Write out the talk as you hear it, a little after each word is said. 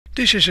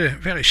This is a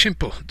very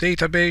simple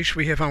database.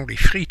 We have only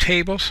 3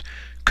 tables: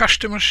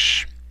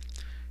 customers,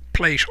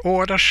 place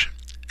orders,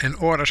 and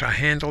orders are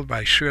handled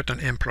by certain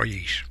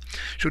employees.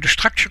 So the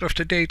structure of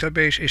the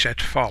database is as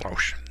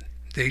follows: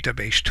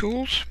 database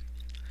tools,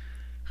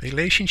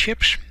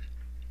 relationships.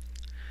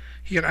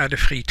 Here are the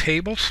 3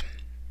 tables.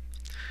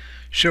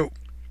 So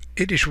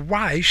it is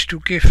wise to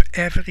give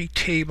every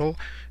table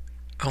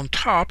on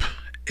top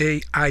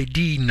a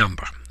ID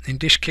number. In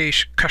this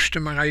case,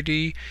 customer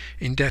ID,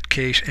 in that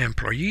case,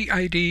 employee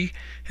ID,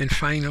 and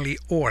finally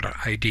order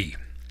ID.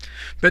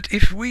 But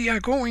if we are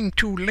going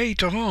to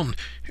later on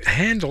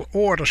handle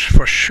orders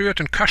for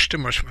certain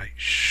customers by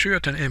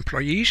certain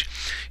employees,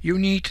 you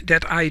need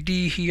that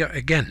ID here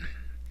again.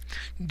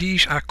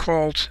 These are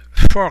called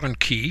foreign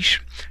keys.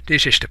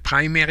 This is the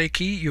primary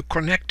key. You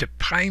connect the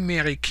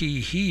primary key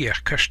here,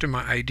 customer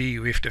ID,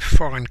 with the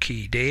foreign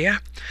key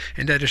there,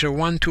 and that is a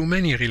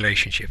one-to-many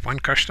relationship. One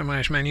customer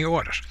has many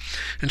orders.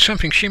 And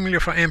something similar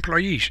for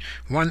employees.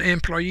 One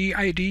employee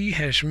ID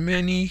has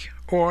many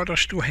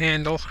orders to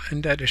handle,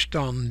 and that is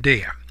done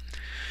there.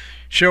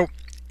 So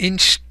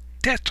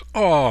instead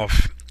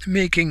of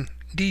making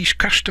these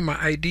customer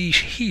IDs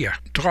here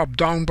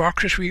drop-down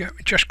boxes, we are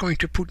just going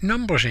to put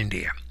numbers in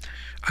there.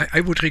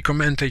 I would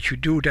recommend that you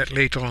do that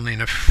later on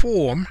in a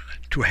form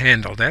to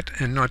handle that,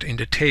 and not in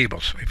the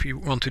tables. If you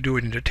want to do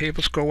it in the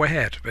tables, go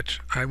ahead, but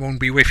I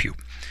won't be with you.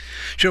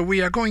 So we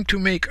are going to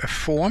make a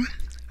form.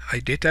 I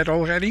did that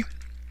already.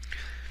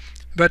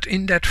 But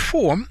in that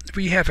form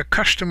we have a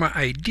customer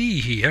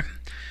ID here,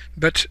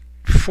 but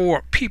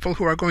for people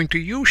who are going to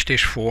use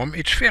this form,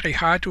 it's very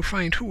hard to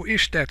find who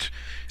is that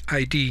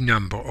ID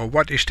number or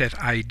what is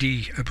that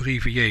ID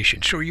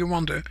abbreviation. So you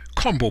want a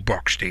combo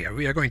box there.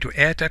 We are going to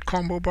add that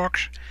combo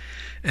box,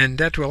 and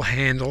that will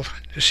handle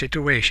the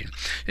situation.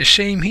 The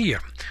same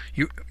here.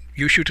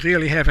 You should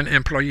really have an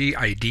employee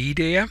ID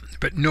there,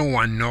 but no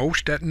one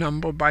knows that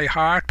number by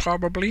heart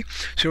probably.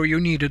 So you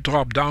need a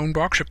drop-down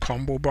box, a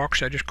combo box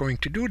that is going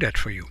to do that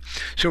for you.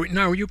 So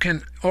now you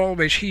can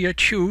always here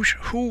choose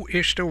who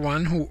is the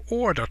one who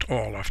ordered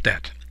all of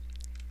that.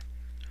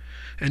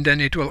 And then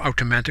it will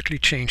automatically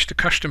change the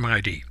customer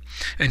ID.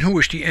 And who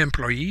is the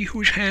employee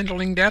who is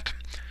handling that?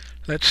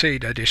 Let's say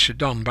that is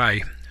done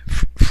by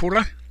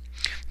Fuller.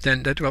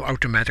 Then that will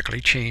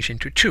automatically change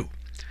into 2.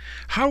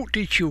 How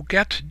did you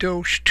get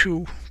those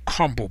 2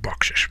 combo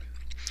boxes?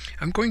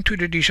 I'm going to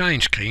the design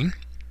screen,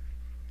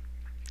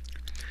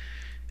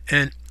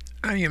 and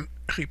I am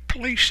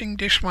replacing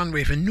this one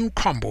with a new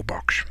combo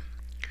box.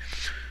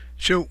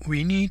 So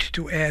we need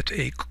to add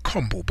a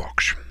combo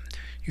box.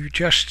 You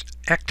just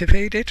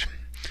activate it,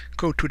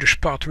 go to the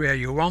spot where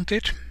you want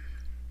it,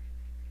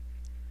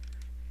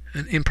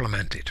 and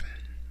implement it.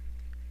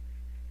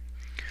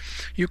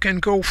 You can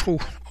go through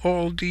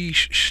all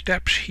these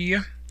steps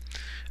here.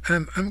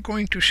 I'm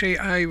going to say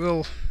I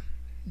will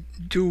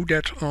do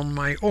that on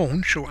my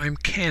own, so I'm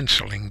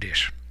cancelling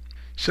this.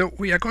 So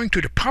we are going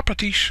to the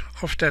properties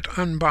of that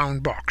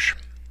unbound box.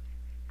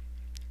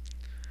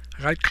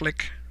 Right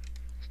click,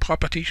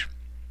 properties.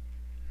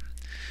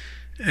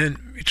 And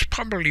it's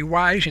probably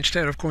wise,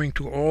 instead of going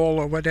to all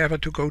or whatever,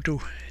 to go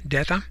to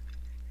data.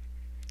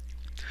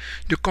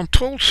 The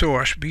control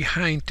source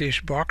behind this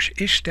box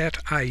is that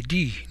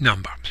ID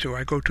number. So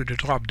I go to the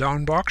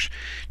drop-down box.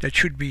 That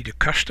should be the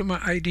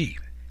customer ID.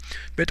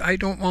 But I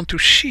don't want to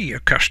see a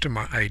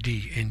customer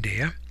ID in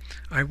there.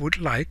 I would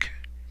like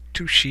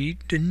to see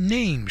the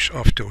names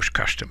of those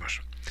customers.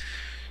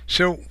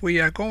 So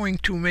we are going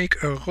to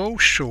make a row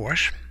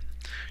source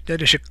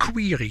that is a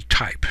query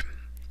type.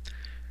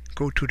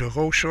 Go to the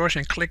row source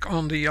and click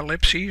on the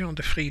ellipses, on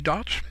the 3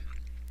 dots.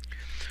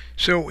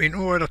 So in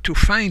order to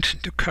find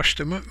the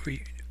customer,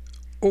 we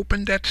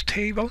open that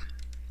table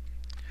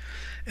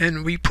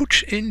and we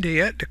put in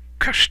there the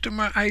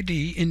customer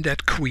ID in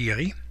that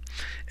query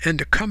and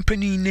the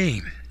company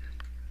name.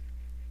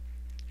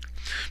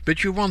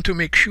 But you want to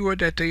make sure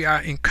that they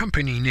are in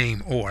company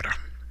name order,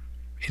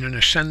 in an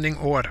ascending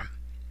order.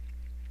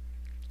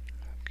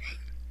 Okay.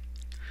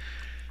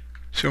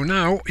 So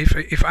now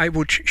if I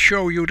would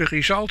show you the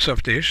results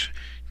of this,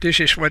 this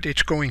is what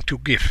it's going to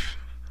give.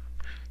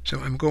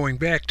 So I'm going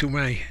back to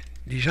my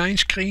design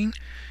screen,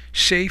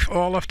 save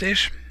all of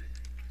this.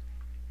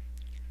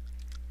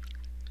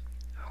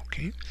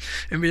 Okay.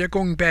 And we are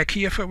going back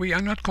here, for we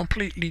are not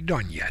completely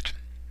done yet.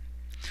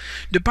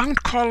 The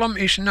bound column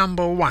is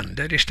number 1,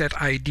 that is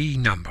that ID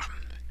number.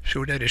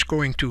 So that is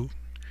going to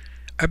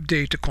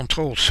update the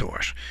control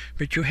source.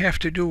 But you have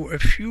to do a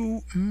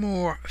few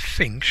more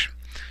things,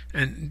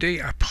 and they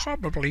are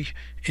probably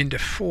in the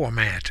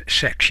format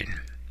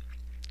section.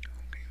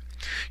 Okay.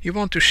 You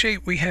want to say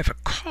we have a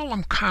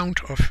column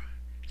count of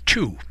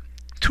 2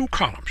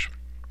 columns.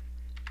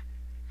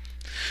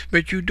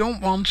 But you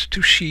don't want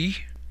to see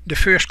the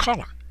first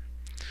column.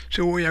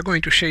 So we are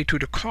going to say to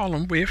the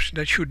column width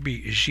that should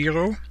be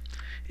 0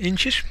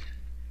 inches,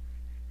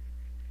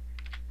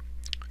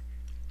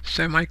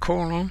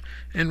 semicolon,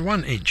 and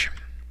 1 inch.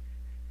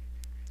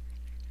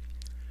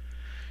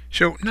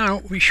 So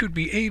now we should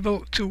be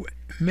able to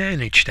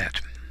manage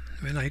that.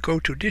 When I go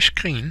to this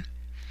screen,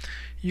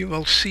 you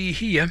will see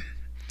here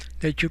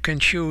that you can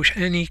choose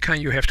any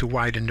kind. You have to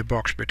widen the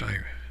box, but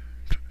I'm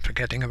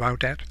forgetting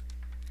about that.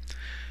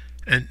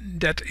 And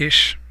that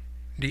is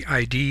the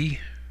ID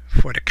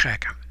for the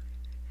cracker.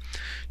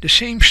 The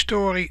same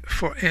story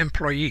for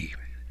employee.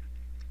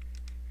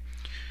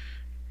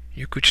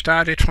 You could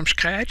start it from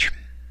scratch,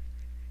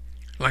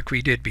 like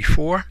we did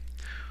before,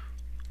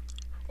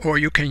 or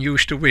you can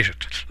use the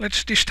wizard.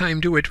 Let's this time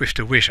do it with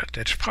the wizard.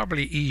 That's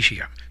probably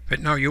easier,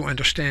 but now you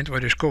understand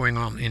what is going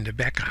on in the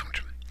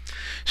background.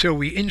 So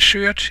we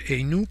insert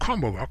a new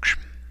combo box,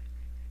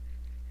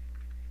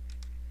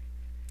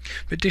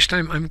 but this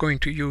time I'm going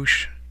to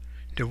use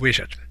the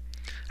wizard.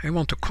 I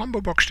want the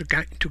combo box to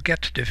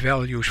get the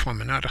values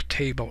from another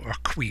table or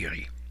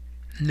query.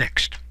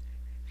 Next.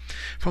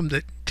 From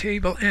the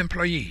table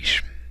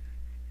employees.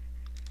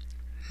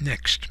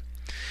 Next.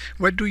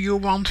 What do you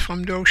want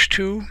from those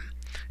two?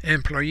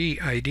 Employee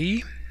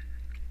ID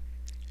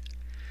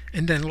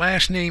and then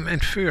last name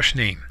and first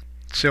name.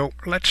 So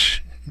let's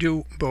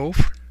do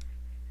both.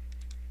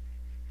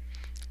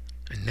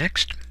 And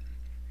next.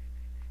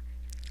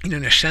 In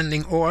an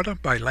ascending order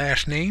by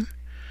last name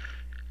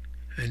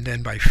and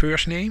then by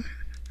first name.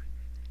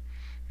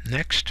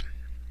 Next.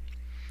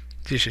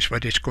 This is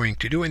what it's going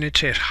to do, and it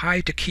says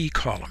hide the key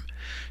column.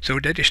 So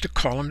that is the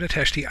column that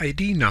has the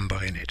ID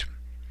number in it.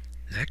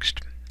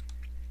 Next.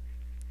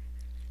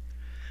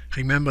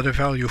 Remember the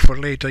value for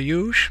later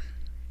use?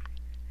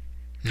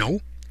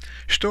 No.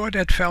 Store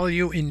that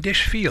value in this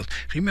field.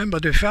 Remember,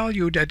 the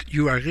value that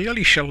you are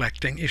really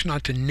selecting is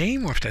not the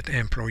name of that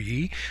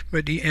employee,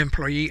 but the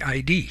employee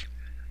ID.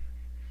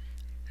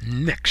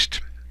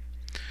 Next.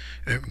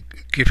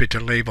 Give it a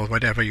label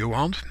whatever you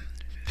want.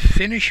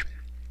 Finish.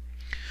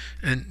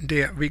 And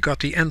there we got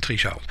the end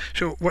result.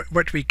 So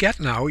what we get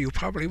now, you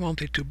probably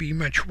want it to be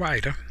much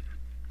wider.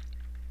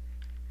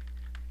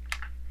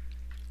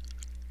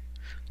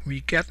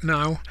 We get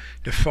now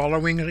the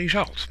following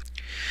result.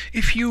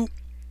 If you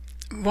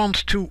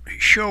want to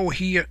show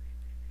here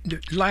the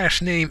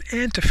last name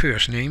and the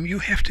first name, you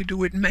have to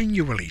do it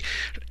manually.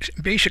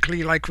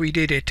 Basically like we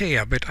did it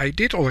there, but I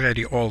did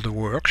already all the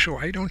work, so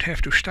I don't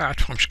have to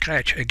start from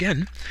scratch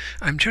again.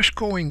 I'm just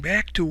going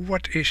back to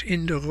what is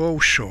in the row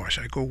source.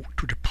 I go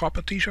to the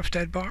properties of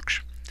that box.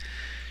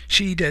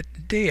 See that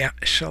there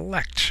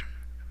select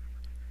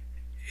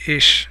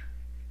is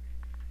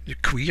the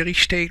query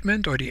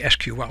statement or the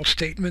SQL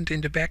statement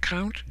in the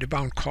background. The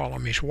bound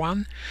column is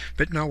 1,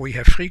 but now we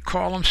have 3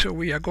 columns, so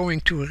we are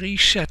going to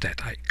reset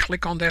it. I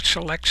click on that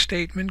select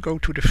statement, go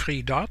to the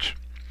 3 dots,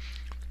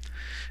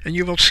 and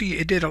you will see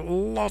it did a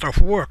lot of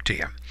work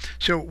there.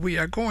 So we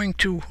are going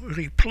to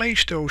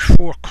replace those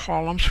 4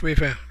 columns with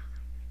a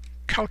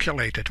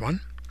calculated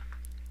one.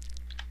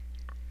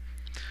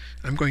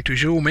 I'm going to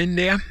zoom in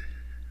there.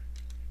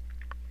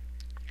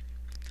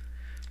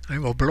 I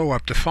will blow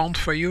up the font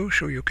for you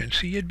so you can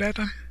see it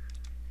better.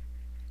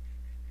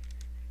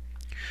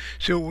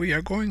 So we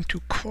are going to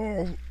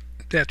call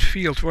that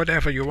field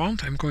whatever you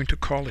want. I'm going to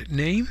call it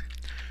name,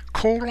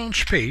 colon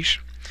space,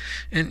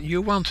 and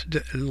you want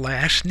the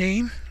last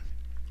name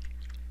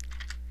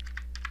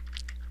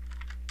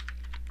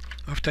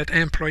of that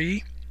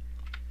employee,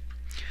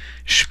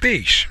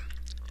 space,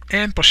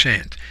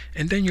 ampersand,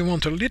 and then you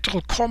want a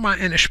literal comma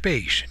and a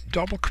space,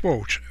 double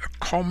quotes, a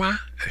comma,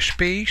 a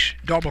space,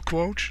 double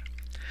quotes,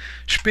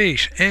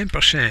 space,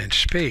 ampersand,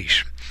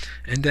 space,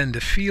 and then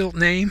the field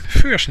name,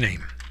 first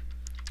name.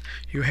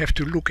 You have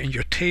to look in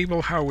your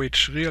table how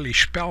it's really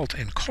spelled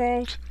and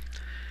called,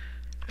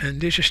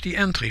 and this is the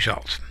end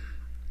result.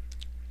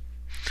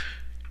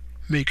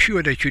 Make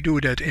sure that you do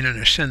that in an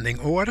ascending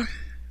order,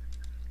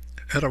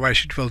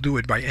 otherwise it will do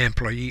it by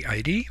employee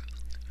ID,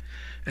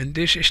 and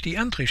this is the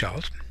end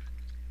result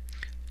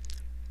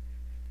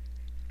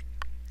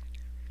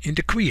in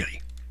the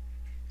query.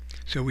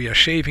 So we are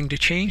saving the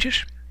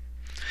changes.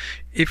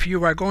 If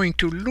you are going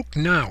to look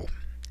now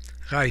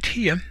right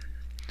here,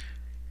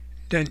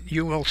 then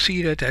you will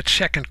see that that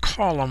second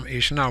column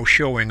is now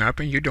showing up,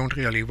 and you don't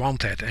really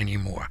want that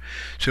anymore.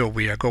 So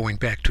we are going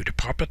back to the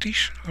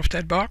properties of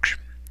that box.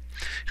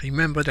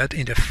 Remember that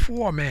in the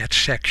format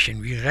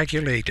section we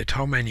regulated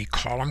how many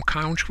column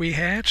counts we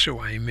had, so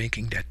I am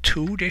making that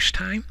 2 this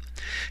time.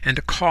 And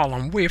the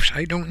column widths,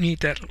 I don't need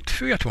that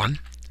third one,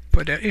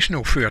 but there is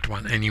no third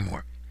one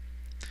anymore.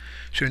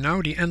 So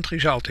now the end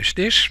result is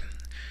this.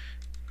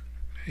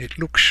 It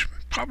looks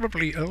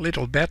probably a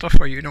little better,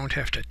 for you don't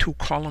have the 2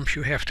 columns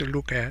you have to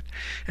look at,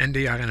 and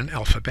they are in an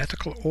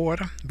alphabetical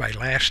order by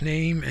last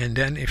name, and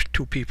then if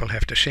 2 people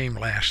have the same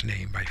last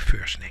name, by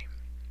first name.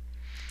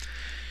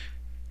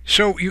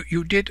 So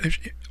you did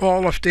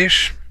all of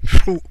this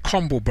through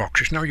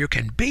ComboBoxes. Now you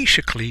can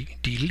basically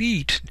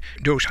delete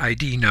those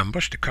ID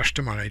numbers, the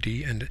customer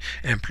ID and the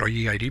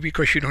employee ID,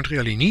 because you don't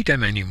really need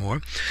them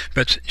anymore,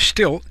 but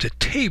still the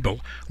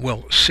table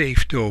will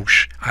save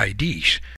those IDs.